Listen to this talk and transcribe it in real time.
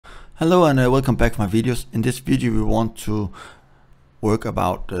Hello and welcome back to my videos. In this video we want to work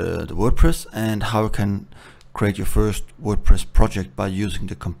about the WordPress and how you can create your first WordPress project by using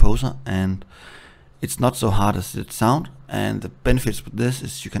the composer, and it's not so hard as it sounds. And the benefits with this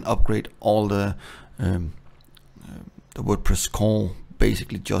is you can upgrade all the WordPress Core.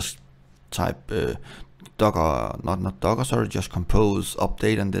 Basically just type Docker, not Docker, sorry, just compose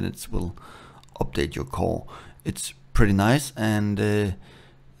update, and then it will update your core. It's pretty nice, and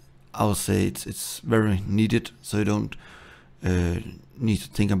I would say it's very needed, so you don't need to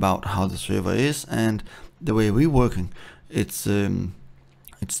think about how the server is. And the way we're working, it's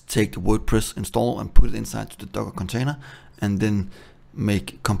take the WordPress install and put it inside to the Docker container, and then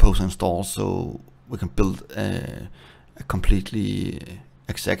make composer install, so we can build a completely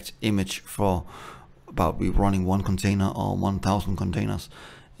exact image for about we running one container or 1,000 containers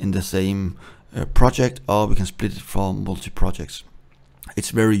in the same project, or we can split it for multi-projects.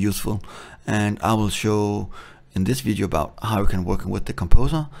 It's very useful, and I will show in this video about how we can work with the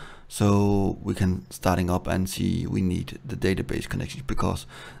composer, so we can starting up and see we need the database connections, because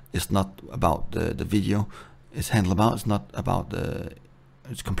it's not about the video it's handled about, it's not about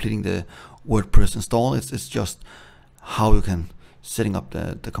it's completing the WordPress install, it's just how you can setting up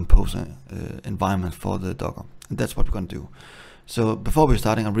the composer environment for the Docker, and that's what we're going to do. So before we're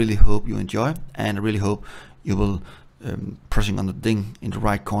starting, I really hope you enjoy, and I really hope you will pressing on the ding in the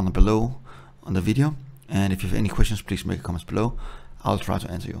right corner below on the video, and if you have any questions, please make comments below. I'll try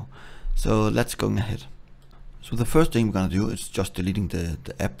to answer you. So let's go ahead. So the first thing we're gonna do is just deleting the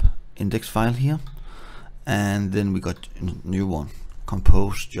app index file here, and then we got a new one,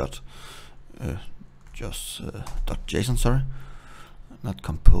 compose.json, sorry, not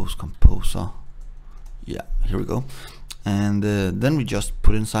composer. Yeah, here we go. And then we just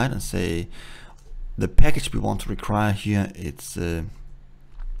put inside and say the package we want to require here. It's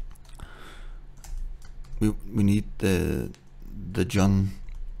we need the John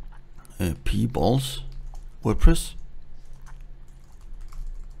P. Balls WordPress,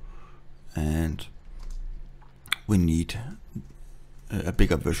 and we need a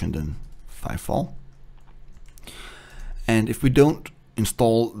bigger version than 5.4. And if we don't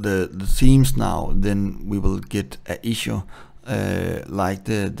install the themes now, then we will get an issue like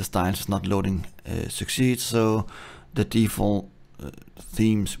the styles is not loading succeed. So the default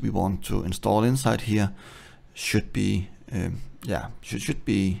themes we want to install inside here should be should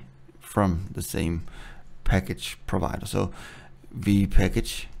be from the same package provider. So v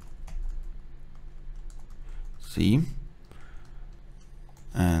package theme,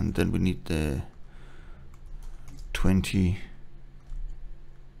 and then we need the 2019,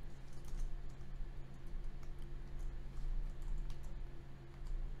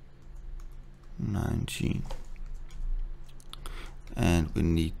 and we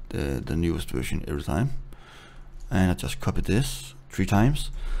need the newest version every time. And I just copy this 3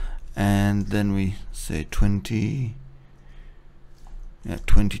 times, and then we say 2020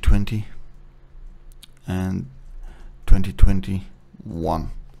 and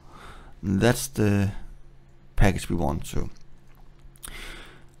 2021. That's the package we want to.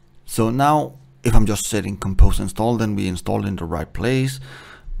 So now if I'm just setting compose install, then we install in the right place,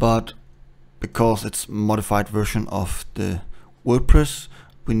 but because it's modified version of the WordPress,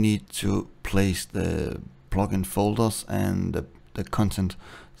 we need to place the plugin folders and the content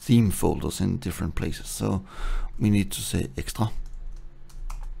theme folders in different places. So we need to say extra,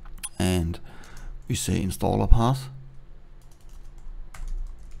 and we say installer path,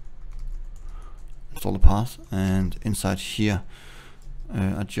 and inside here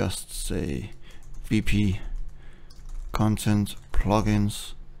I just say VP content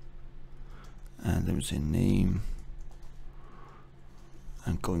plugins, and then we say name,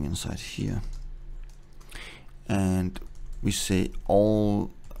 and going inside here, and we say all,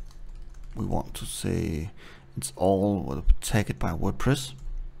 we want to say it's all, we'll tag it by WordPress,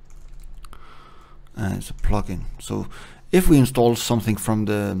 and it's a plugin. So if we install something from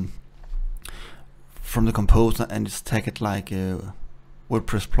the composer and it's tagged like a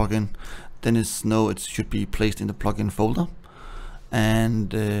WordPress plugin, then it should be placed in the plugin folder,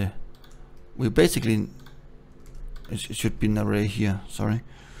 and we basically it should be an array here, sorry,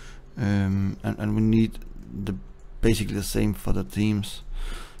 and we need basically the same for the themes.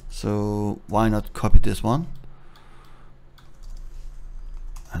 So why not copy this one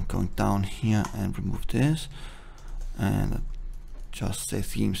and going down here and remove this, and just say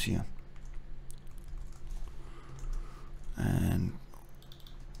themes here, and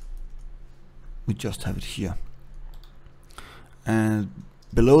we just have it here. And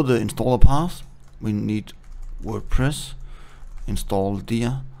below the installer path we need WordPress install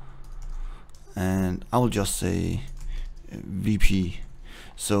dir and I will just say VP.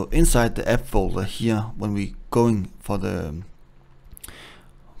 So inside the app folder here, when we going for the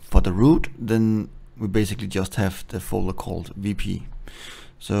root, then we basically just have the folder called VP.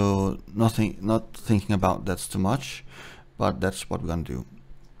 So not thinking about that's too much, but that's what we're gonna do.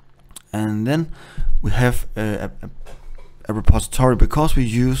 And then we have a repository, because we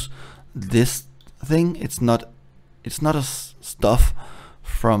use this thing. It's not a stuff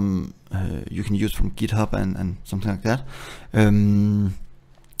from you can use from GitHub and something like that.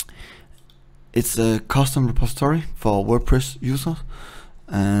 It's a custom repository for WordPress users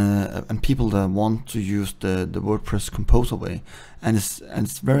and people that want to use the WordPress Composer way. And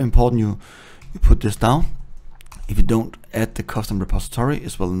it's very important you put this down. If you don't add the custom repository,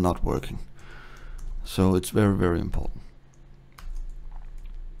 it will not working. So it's very, very important.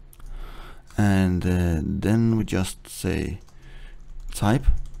 And then we just say type,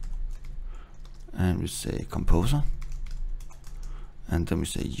 and we say Composer, and then we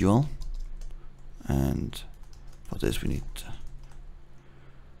say UL, and for this we need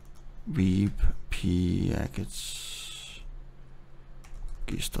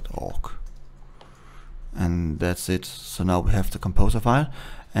vp-package.org, and that's it. So now we have the Composer file,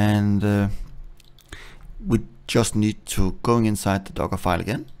 and we just need to going inside the Docker file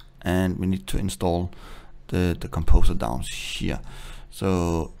again, and we need to install the Composer down here.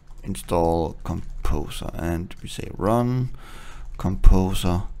 So install Composer, and we say run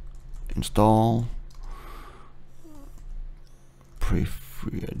Composer install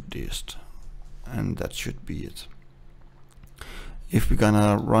preferred, and that should be it. If we're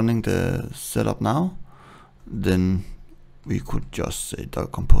gonna running the setup now, then we could just say Docker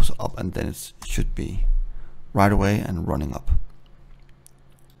Composer up, and then it should be right away and running up.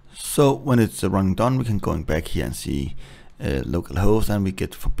 So when it's running done, we can going back here and see localhost, and we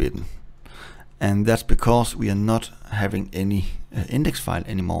get forbidden. And that's because we are not having any index file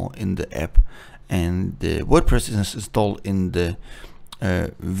anymore in the app, and the WordPress is installed in the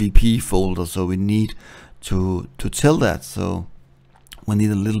VP folder, so we need to tell that. So we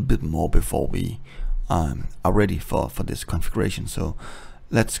need a little bit more before we are ready for this configuration. So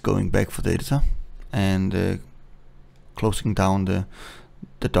let's going back for the editor and closing down the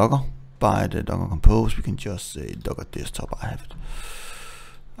Docker by the Docker Compose. We can just say Docker Desktop.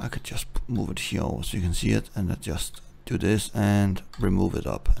 I could just move it here over so you can see it, and I just do this and remove it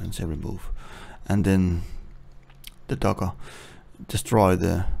up and say remove, and then the Docker destroy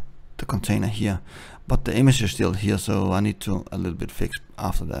the container here, but the image is still here, so I need to a little bit fix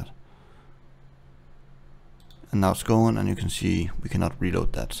after that. And now it's going, and you can see we cannot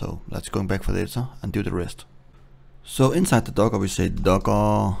reload that. So let's go back for the editor and do the rest. So inside the Docker we say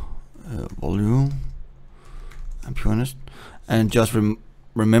Docker volume and pureness, and just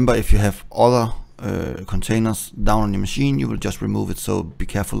remember, if you have other containers down on your machine, you will just remove it, so be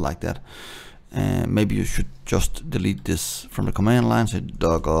careful like that. Maybe you should just delete this from the command line, say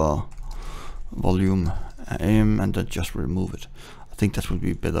Docker volume m, and then just remove it. I think that would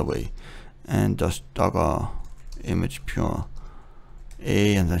be a better way. And just Docker image pure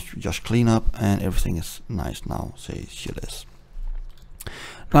a, and then just clean up, and everything is nice now. Say CLS.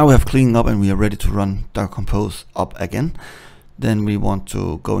 Now we have cleaned up and we are ready to run Docker Compose up again. Then we want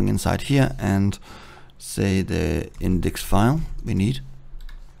to going inside here and say the index file we need,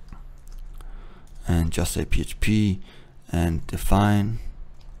 and just say PHP and define,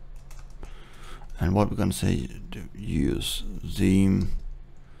 and what we're gonna say, use theme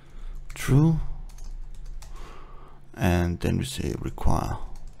true, and then we say require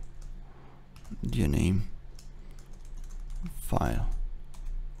your name file,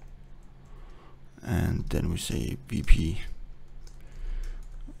 and then we say vp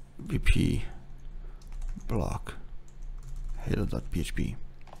block header.php,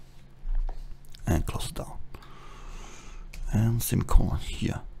 and close it down, and semicolon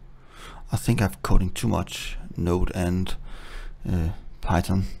here. I think I've coding too much Node and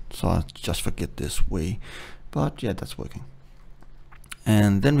Python, so I just forget this way, but yeah, that's working.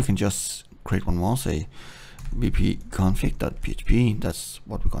 And then we can just create one more, say vp-config.php. That's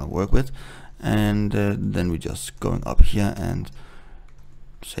what we're gonna work with. And then we just going up here and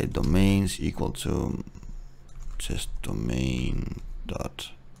say domains equal to test domain.test,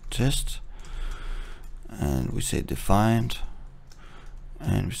 and we say defined,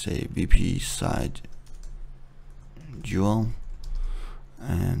 and we say vp site dual,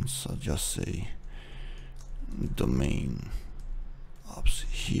 and so just say domain ops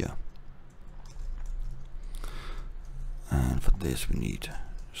here, and for this we need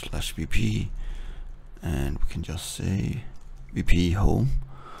 /vp, and we can just say vp home,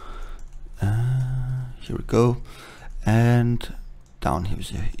 here we go. And down here we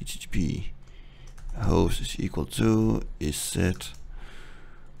say HTTP host is equal to is set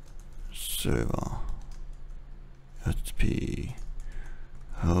server HTTP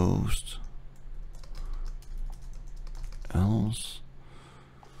host else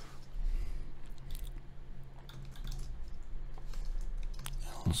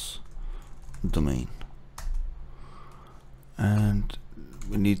domain, and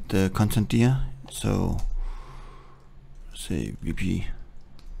we need the content here, so say VP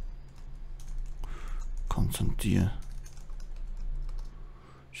content here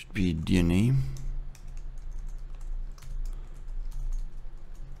should be dir name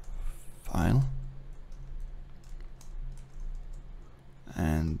file,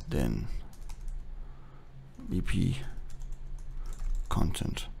 and then VP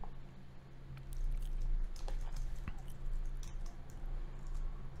content.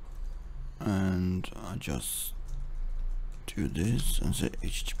 And I just do this and say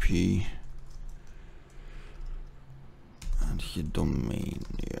HTTP and here domain.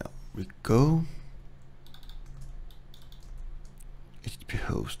 Yeah, we go HTTP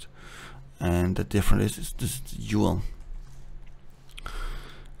host, and the difference is this is the URL.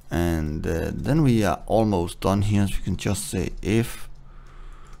 And then we are almost done here, so we can just say if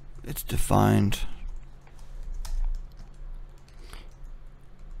it's defined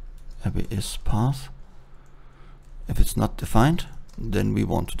ABS path. If it's not defined, then we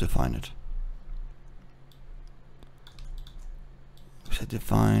want to define it. We say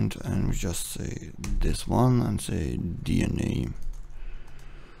defined, and we just say this one and say dir name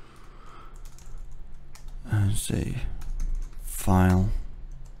and say file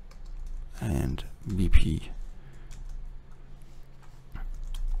and VP,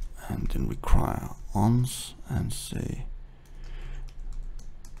 and then require ons and say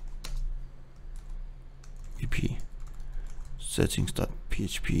VP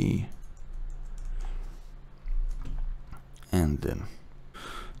settings.php, and then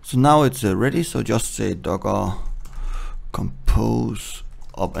so now it's ready. So just say docker compose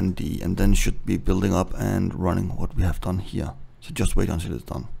up and d, and then it should be building up and running what we have done here. So just wait until it's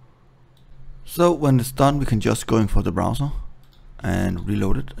done. So when it's done, we can just go in for the browser and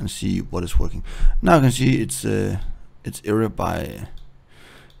reload it and see what is working. Now you can see it's error by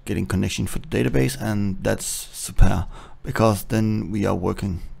getting connection for the database, and that's super, because then we are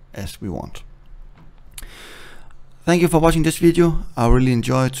working as we want. Thank you for watching this video. I really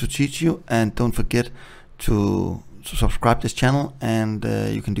enjoyed to teach you, and don't forget to subscribe this channel, and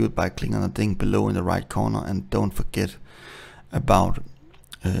you can do it by clicking on the thing below in the right corner, and don't forget about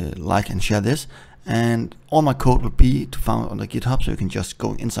like and share this, and all my code will be found on the GitHub, so you can just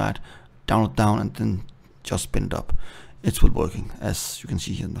go inside, download down, and then just spin it up. It's still working, as you can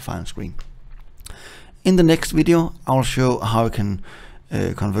see here in the final screen. In the next video, I'll show how you can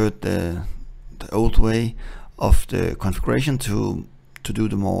convert the old way of the configuration to do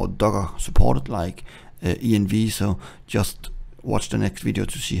the more Docker supported, like env. So just watch the next video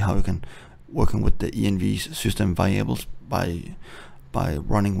to see how you can working with the env system variables by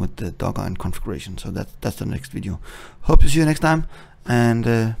running with the Docker and configuration. So that's the next video. Hope to see you next time,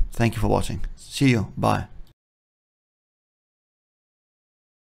 and thank you for watching. See you. Bye.